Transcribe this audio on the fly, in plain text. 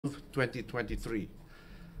2023.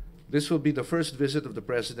 This will be the first visit of the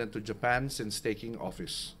President to Japan since taking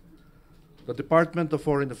office. The Department of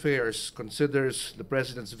Foreign Affairs considers the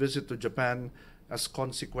President's visit to Japan as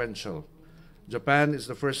consequential. Japan is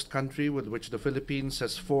the first country with which the Philippines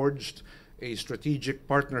has forged a strategic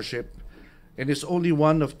partnership and is only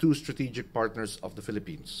one of two strategic partners of the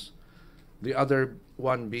Philippines, the other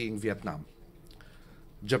one being Vietnam.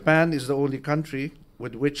 Japan is the only country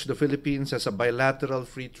with which the Philippines has a bilateral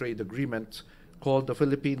free trade agreement called the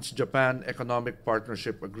Philippines-Japan Economic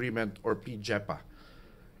Partnership Agreement, or PJEPA.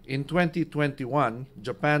 In 2021,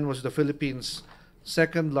 Japan was the Philippines'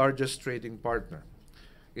 second largest trading partner,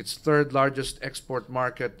 its third largest export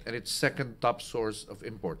market, and its second top source of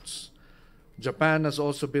imports. Japan has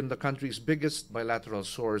also been the country's biggest bilateral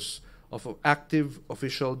source of active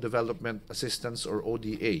official development assistance, or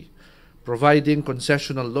ODA, providing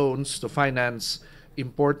concessional loans to finance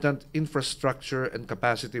important infrastructure and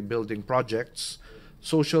capacity building projects,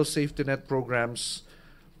 social safety net programs,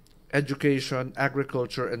 education,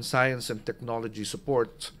 agriculture, and science and technology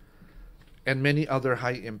support, and many other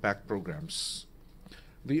high-impact programs.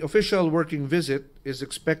 The official working visit is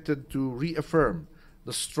expected to reaffirm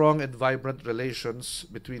the strong and vibrant relations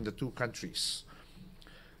between the two countries.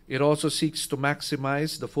 It also seeks to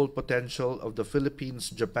maximize the full potential of the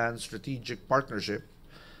Philippines-Japan strategic partnership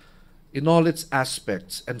in all its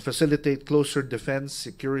aspects and facilitate closer defense,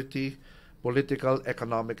 security, political,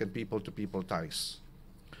 economic, and people-to-people ties.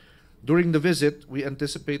 During the visit, we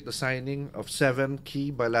anticipate the signing of 7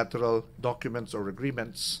 key bilateral documents or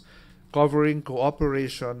agreements covering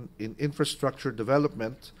cooperation in infrastructure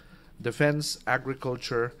development, defense,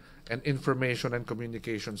 agriculture, and information and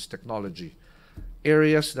communications technology,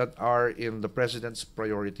 areas that are in the President's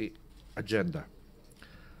priority agenda.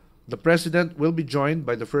 The President will be joined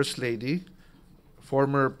by the First Lady,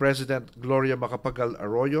 former President Gloria Macapagal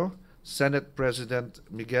Arroyo, Senate President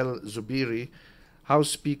Miguel Zubiri,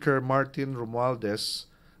 House Speaker Martin Romualdez,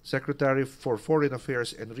 Secretary for Foreign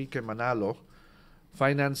Affairs Enrique Manalo,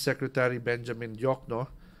 Finance Secretary Benjamin Diokno,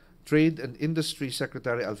 Trade and Industry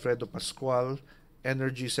Secretary Alfredo Pascual,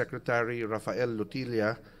 Energy Secretary Rafael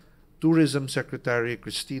Lutilla, Tourism Secretary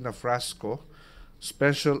Cristina Frasco,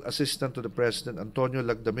 Special Assistant to the President Antonio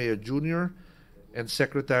Lagdameo Jr., and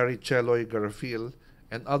Secretary Cheloy Garafil,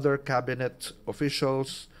 and other cabinet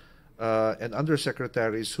officials and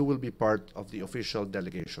undersecretaries who will be part of the official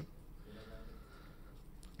delegation.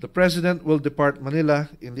 The President will depart Manila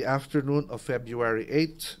in the afternoon of February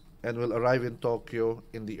 8 and will arrive in Tokyo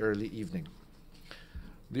in the early evening.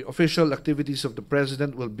 The official activities of the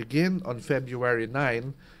President will begin on February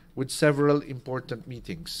 9 with several important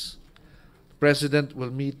meetings. The President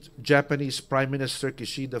will meet Japanese Prime Minister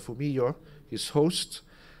Kishida Fumio, his host,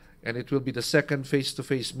 and it will be the second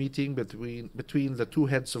face-to-face meeting between the two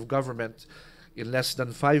heads of government in less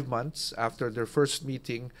than 5 months after their first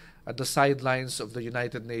meeting at the sidelines of the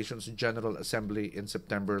United Nations General Assembly in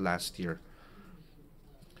September last year.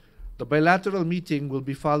 The bilateral meeting will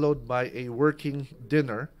be followed by a working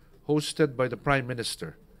dinner hosted by the Prime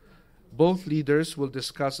Minister. Both leaders will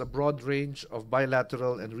discuss a broad range of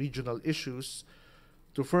bilateral and regional issues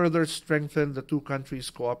to further strengthen the two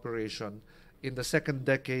countries' cooperation in the second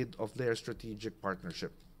decade of their strategic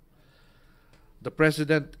partnership. The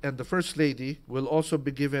President and the First Lady will also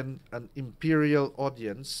be given an imperial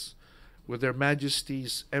audience with Their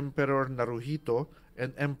Majesties Emperor Naruhito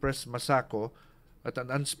and Empress Masako at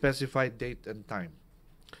an unspecified date and time.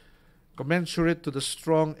 Commensurate to the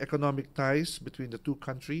strong economic ties between the two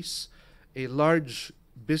countries, a large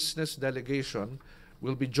business delegation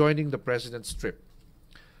will be joining the President's trip.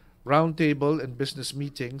 Roundtable and business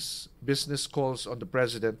meetings, business calls on the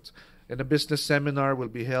President, and a business seminar will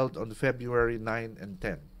be held on February 9 and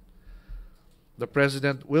 10. The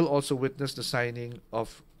President will also witness the signing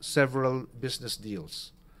of several business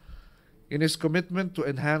deals. In his commitment to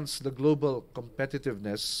enhance the global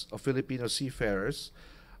competitiveness of Filipino seafarers,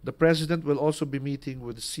 the President will also be meeting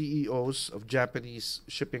with CEOs of Japanese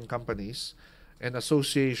shipping companies and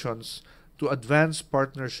associations to advance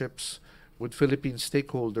partnerships with Philippine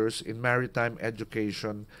stakeholders in maritime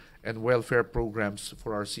education and welfare programs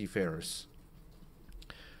for our seafarers.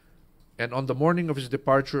 And on the morning of his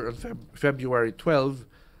departure on February 12,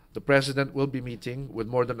 the President will be meeting with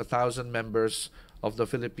more than 1,000 members of the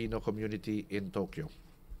Filipino community in Tokyo.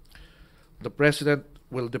 The President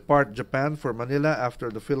will depart Japan for Manila after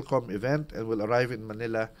the PhilCom event and will arrive in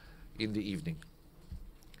Manila in the evening.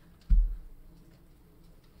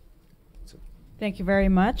 Thank you very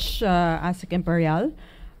much, ASEC Imperial.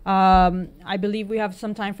 I believe we have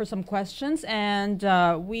some time for some questions, and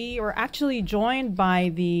we were actually joined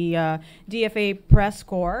by the DFA press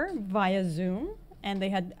corps via Zoom, and they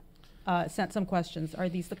had sent some questions. Are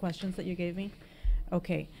these the questions that you gave me?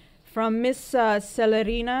 Okay. From Ms.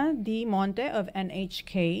 Celerina D. Monte of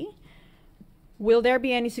NHK, will there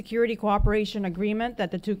be any security cooperation agreement that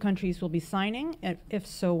the two countries will be signing? And if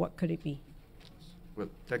so, what could it be? Well,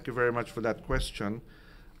 thank you very much for that question.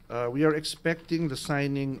 We are expecting the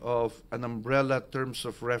signing of an umbrella terms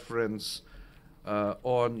of reference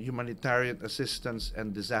on humanitarian assistance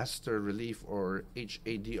and disaster relief, or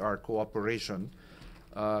HADR cooperation.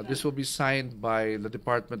 This will be signed by the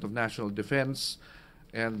Department of National Defense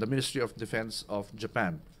and the Ministry of Defense of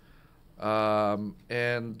Japan.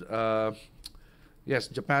 Yes,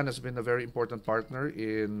 Japan has been a very important partner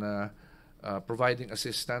in providing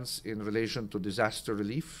assistance in relation to disaster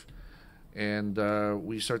relief. And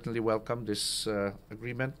we certainly welcome this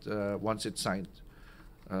agreement once it's signed.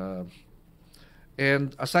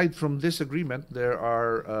 And aside from this agreement, there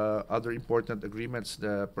are other important agreements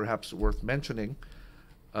that perhaps worth mentioning.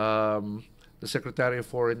 The Secretary of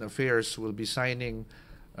Foreign Affairs will be signing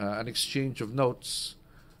an exchange of notes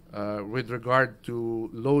with regard to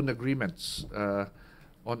loan agreements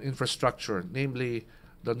on infrastructure, namely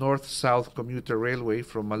the North-South Commuter Railway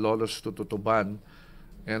from Malolos to Tutuban,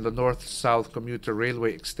 and the North-South Commuter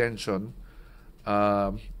Railway extension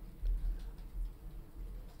to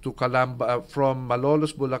Calamba, from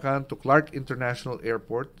Malolos, Bulacan to Clark International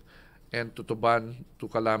Airport, and Tutuban to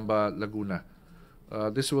Calamba, Laguna.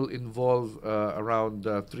 This will involve around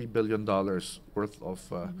 $3 billion worth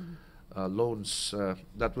of loans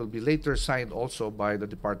that will be later signed also by the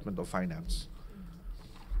Department of Finance.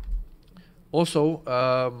 Also,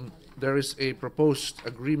 there is a proposed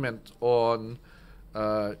agreement on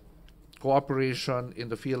cooperation in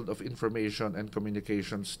the field of information and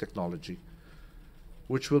communications technology,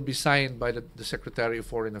 which will be signed by the Secretary of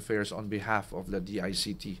Foreign Affairs on behalf of the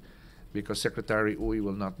DICT, because Secretary Uy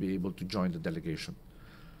will not be able to join the delegation.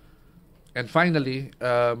 And finally,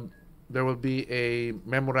 there will be a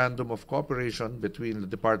memorandum of cooperation between the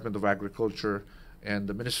Department of Agriculture and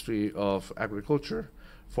the Ministry of Agriculture,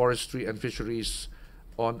 Forestry and Fisheries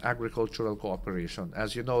on agricultural cooperation.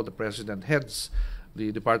 As you know, the President heads the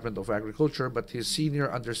Department of Agriculture, but his senior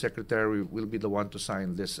undersecretary will be the one to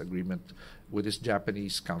sign this agreement with his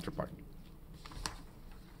Japanese counterpart.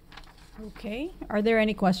 Okay. Are there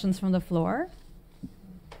any questions from the floor?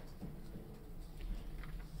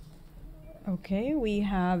 Okay. We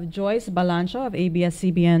have Joyce Balancho of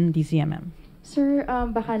ABS-CBN DCMM. Sir,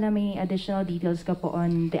 baka na may additional details ka po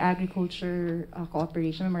on the agriculture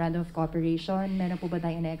cooperation, memorandum of cooperation. Meron po ba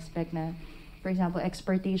tayo na-expect na, for example,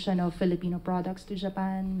 exportation of Filipino products to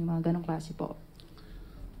Japan? Mga ganong klase po.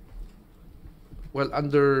 Well,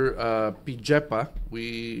 under PJEPA,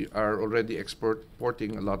 we are already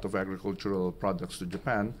exporting a lot of agricultural products to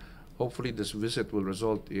Japan. Hopefully, this visit will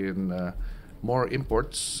result in more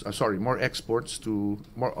exports to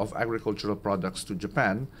more of agricultural products to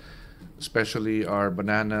Japan, especially our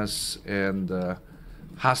bananas and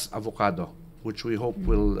Hass avocado, which we hope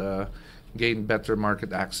will gain better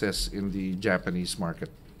market access in the Japanese market.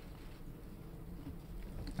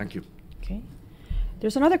 Thank you. Okay.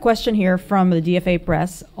 There's another question here from the DFA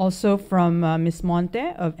Press, also from Ms. Monte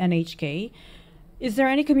of NHK. Is there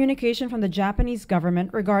any communication from the Japanese government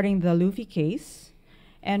regarding the Luffy case?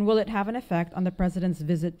 And will it have an effect on the President's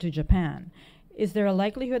visit to Japan? Is there a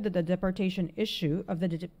likelihood that the deportation issue of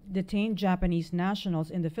the detained Japanese nationals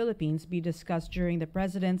in the Philippines be discussed during the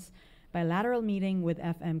President's bilateral meeting with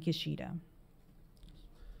FM Kishida?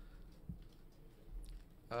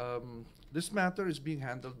 This matter is being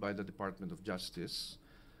handled by the Department of Justice.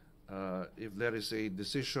 If there is a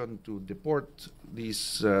decision to deport the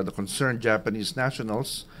concerned Japanese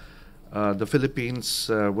nationals, the Philippines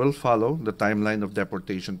will follow the timeline of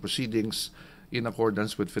deportation proceedings in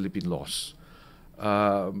accordance with Philippine laws.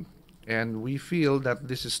 And we feel that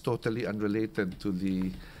this is totally unrelated to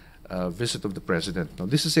the visit of the President. Now,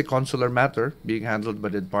 this is a consular matter being handled by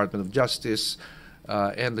the Department of Justice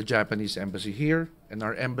and the Japanese embassy here, and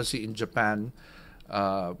our embassy in Japan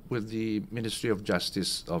with the Ministry of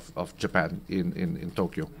Justice of Japan in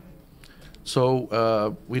Tokyo.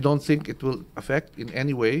 So we don't think it will affect in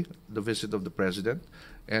any way the visit of the President,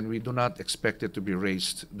 and we do not expect it to be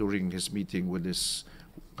raised during his meeting with his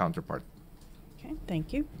counterpart. Okay,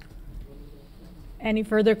 thank you. Any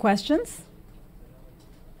further questions?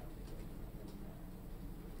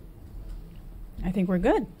 I think we're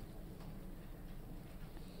good.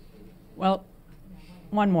 Well,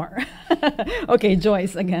 one more. Okay,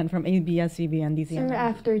 Joyce again from ABS-CBN DCM. Sir,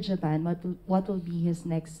 after Japan, what will be his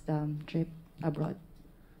next trip abroad?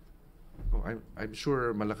 Oh, I'm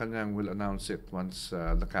sure Malacanang will announce it once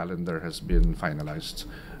the calendar has been finalized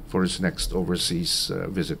for his next overseas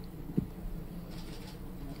visit.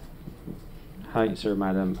 Hi, sir,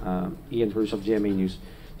 madam. Ian Cruz of GMA News.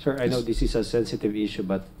 Sir, I know this is a sensitive issue,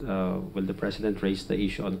 but will the president raise the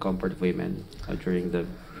issue on comfort of women during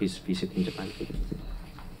his visit in Japan?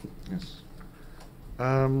 Yes.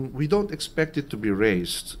 We don't expect it to be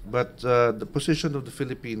raised, but the position of the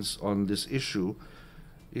Philippines on this issue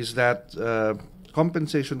is that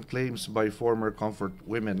compensation claims by former comfort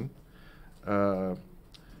women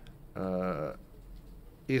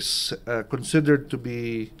is considered to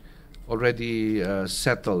be already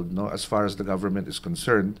settled, no, as far as the government is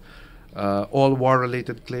concerned. All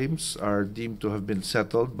war-related claims are deemed to have been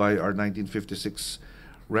settled by our 1956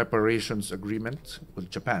 reparations agreement with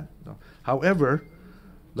Japan. No? However,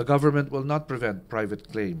 the government will not prevent private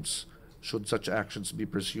claims should such actions be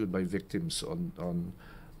pursued by victims on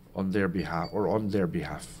their behalf or on their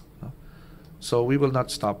behalf. No? So we will not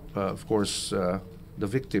stop, of course, the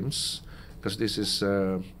victims, because this is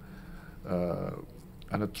an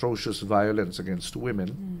atrocious violence against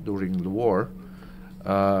women during the war.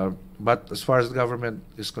 But as far as the government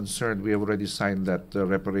is concerned, we have already signed that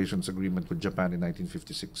reparations agreement with Japan in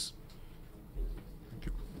 1956. Thank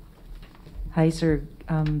you. Hi, sir.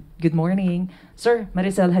 Good morning. Sir,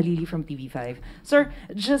 Maricel Halili from TV5. Sir,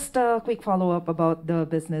 just a quick follow-up about the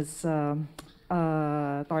business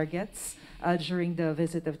targets during the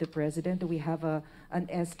visit of the president. Do we have an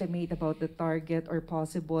estimate about the target or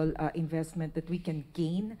possible investment that we can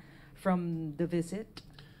gain from the visit?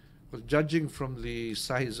 Well, judging from the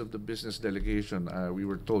size of the business delegation, we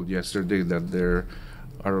were told yesterday that there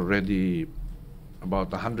are already about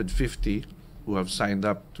 150 who have signed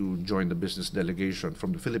up to join the business delegation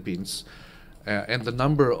from the Philippines. And the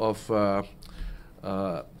number of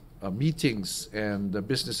meetings and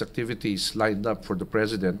business activities lined up for the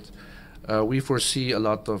president, we foresee a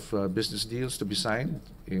lot of business deals to be signed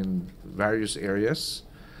in various areas.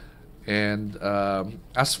 And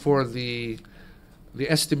as for the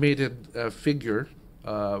estimated figure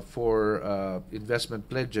for investment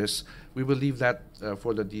pledges, we will leave that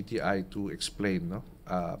for the DTI to explain, no?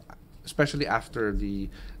 Especially after the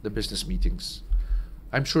business meetings.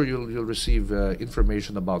 I'm sure you'll receive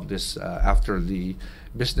information about this after the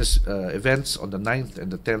business events on the 9th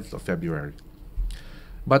and the 10th of February.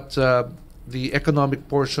 But the economic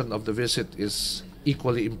portion of the visit is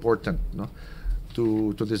equally important, no,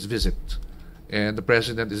 to this visit. And the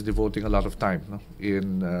president is devoting a lot of time, no,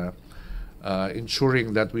 in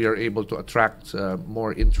ensuring that we are able to attract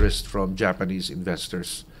more interest from Japanese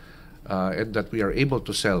investors and that we are able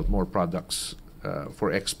to sell more products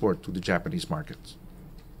for export to the Japanese markets.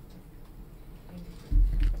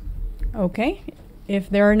 Okay. If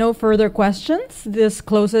there are no further questions, this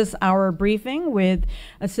closes our briefing with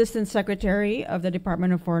Assistant Secretary of the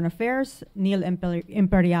Department of Foreign Affairs, Neil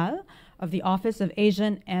Imperial, of the Office of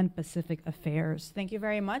Asian and Pacific Affairs. Thank you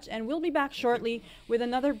very much. And we'll be back shortly with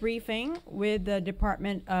another briefing with the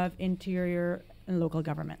Department of Interior and Local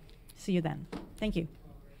Government. See you then. Thank you.